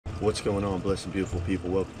What's going on, blessed and beautiful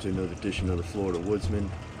people? Welcome to another edition of the Florida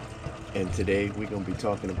Woodsman. And today we're going to be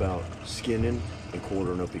talking about skinning and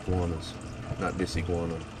quartering up iguanas. Not this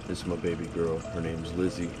iguana, this is my baby girl. Her name's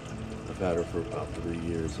Lizzie. I've had her for about 3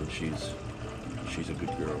 years and she's a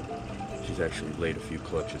good girl. She's actually laid a few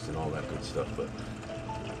clutches and all that good stuff, but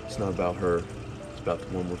it's not about her. It's about the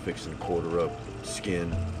one we're fixing to quarter up,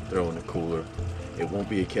 skin, throw in the cooler. It won't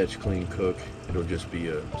be a catch, clean, cook. It'll just be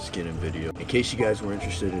a skinning video. In case you guys were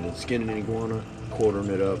interested in skinning an iguana, quartering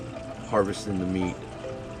it up, harvesting the meat,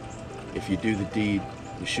 if you do the deed,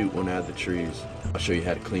 you shoot one out of the trees. I'll show you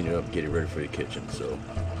how to clean it up and get it ready for your kitchen. So,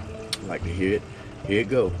 I'd like to hear it. Here it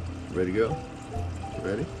go. Ready to go?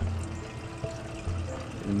 Ready?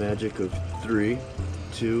 In the magic of 3,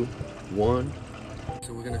 2, 1.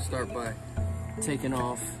 So we're gonna start by taking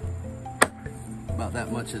off about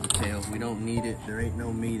that much of the tail. We don't need it. There ain't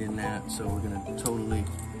no meat in that, so we're gonna totally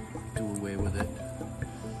do away with it.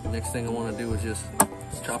 The next thing I want to do is just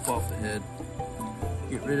chop off the head.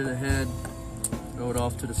 Get rid of the head, throw it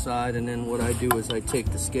off to the side, and then what I do is I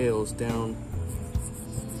take the scales down.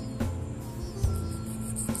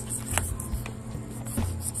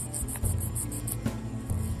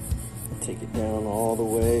 Take it down all the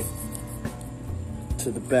way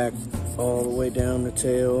to the back, all the way down the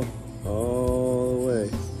tail, all the way.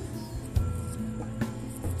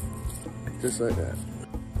 Just like that.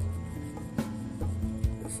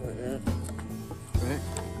 Just like that. Right?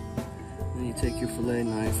 Then you take your fillet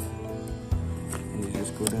knife and you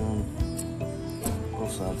just go down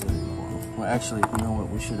both sides of the iguana. Well, actually, you know what?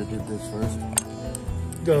 We should have did this first.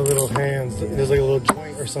 Got little hands. Yeah. There's like a little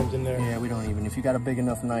joint or something there. Yeah, we don't even. If you got a big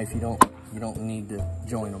enough knife, you don't need to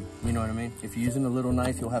join them. You know what I mean? If you're using a little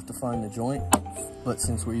knife, you'll have to find the joint. But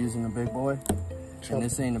since we're using a big boy, and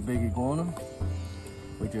this ain't a big iguana,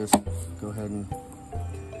 we just go ahead and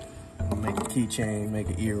make a keychain, make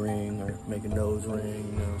an earring, or make a nose ring,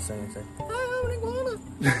 you know what I'm saying? Say, hi, I'm an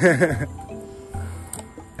iguana.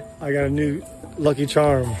 I got a new lucky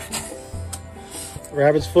charm.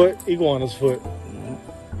 Rabbit's foot, iguana's foot.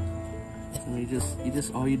 And you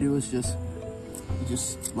just, all you do is just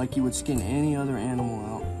like you would skin any other animal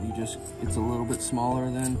out. It's a little bit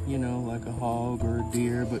smaller than, you know, like a hog or a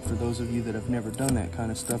deer, but for those of you that have never done that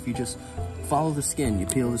kind of stuff, you just follow the skin. You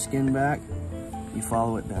peel the skin back, you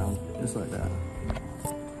follow it down, just like that.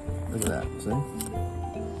 Look at that, see?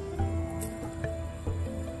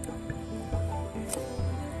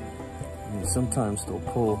 And sometimes they'll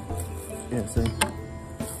pull, yeah, see?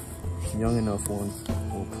 Young enough one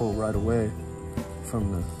will pull right away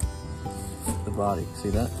from the body. See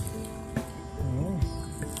that?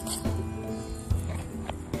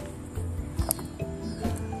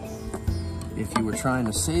 If you were trying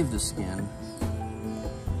to save the skin,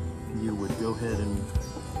 you would go ahead and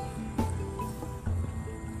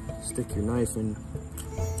stick your knife in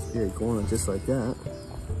your iguana just like that,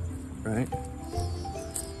 right?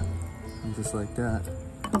 And just like that.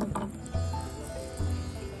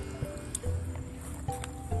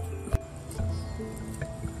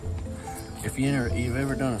 If you've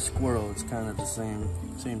ever done a squirrel, it's kind of the same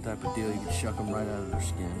type of deal. You can shuck them right out of their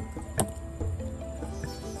skin.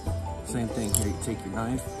 Same thing here. You take your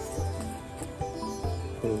knife,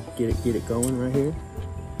 get it going right here,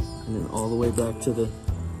 and then all the way back to the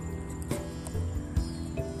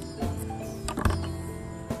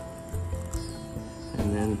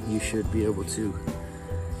and then you should be able to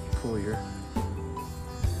pull your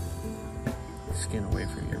skin away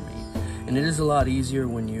from your meat. And it is a lot easier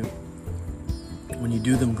when you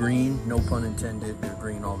do them green, no pun intended, they're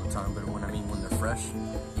green all the time, but when they're fresh,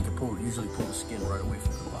 you can usually pull the skin right away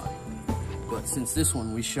from the body. But since this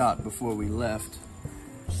one we shot before we left,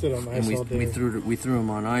 sit on ice all day. we threw him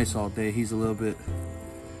on ice all day, he's a little bit,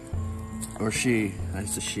 or she,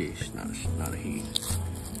 it's a she, not a he.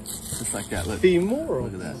 Just like that, look. Femoral.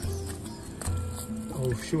 Look at that.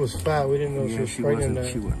 Oh, she was fat, we didn't know she was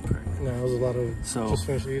pregnant. She wasn't pregnant. No, it was a lot of, just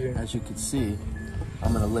finished eating. As you can see,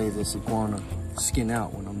 I'm gonna lay this iguana skin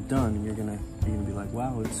out when I'm done, and you're gonna be like,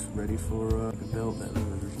 wow, it's ready for a belt that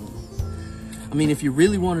liver or something. I mean, if you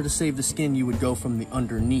really wanted to save the skin, you would go from the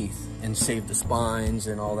underneath and save the spines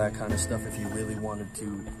and all that kind of stuff if you really wanted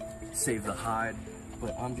to save the hide,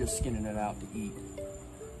 but I'm just skinning it out to eat,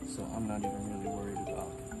 so I'm not even really worried about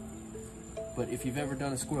it. But if you've ever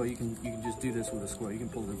done a squirrel, you can just do this with a squirrel. You can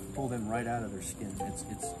pull them right out of their skin.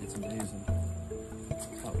 It's amazing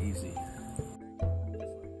how easy.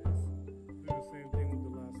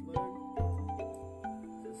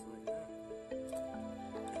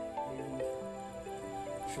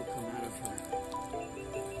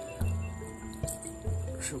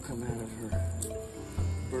 She'll come out of her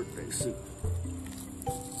birthday suit.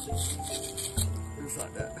 Just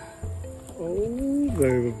like that. Oh,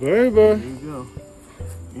 baby, baby. There you go.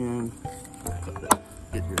 And cut that.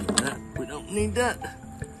 Get rid of that. We don't need that.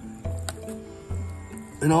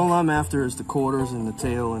 And all I'm after is the quarters and the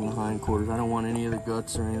tail and the hind quarters. I don't want any of the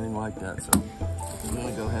guts or anything like that. So I'm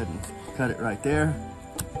gonna go ahead and cut it right there.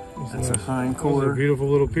 That's a hind quarter. That's a beautiful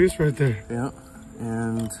little piece right there. Yeah.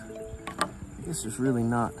 And I guess there's really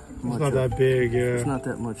not much. It's not that big, yeah. It's not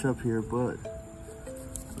that much up here, but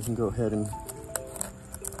we can go ahead and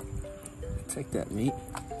take that meat.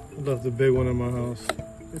 I left the big one in my house.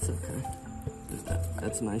 It's okay. There's that.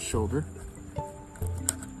 That's a nice shoulder.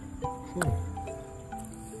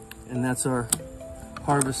 And that's our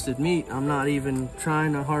harvested meat. I'm not even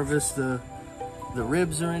trying to harvest the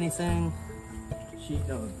ribs or anything. She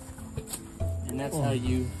done. And that's how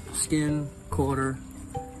you skin, quarter,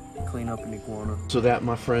 clean up an iguana. So that,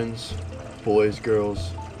 my friends, boys,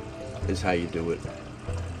 girls, is how you do it.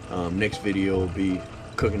 Next video will be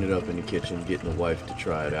cooking it up in the kitchen, getting the wife to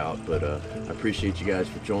try it out. But I appreciate you guys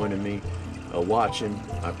for joining me, watching.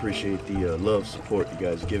 I appreciate the love, support you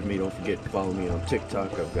guys give me. Don't forget to follow me on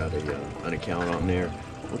TikTok. I've got an account on there.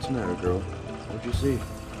 What's the matter, girl? What'd you see?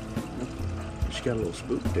 She got a little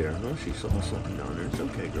spook there. Huh? She saw something down there. It's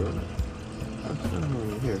okay, girl.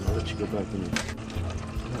 Here, I'll let you go back in.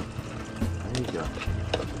 There you go.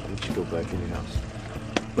 Let you go back in your house.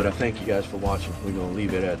 But I thank you guys for watching. We're going to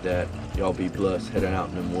leave it at that. Y'all be blessed. Heading out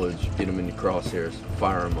in them woods. Get them in the crosshairs.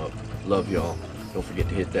 Fire them up. Love y'all. Don't forget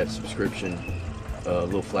to hit that subscription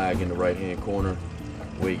little flag in the right hand corner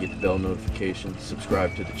where you get the bell notification.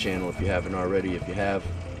 Subscribe to the channel if you haven't already. If you have,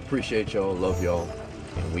 appreciate y'all. Love y'all.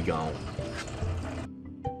 And we gone.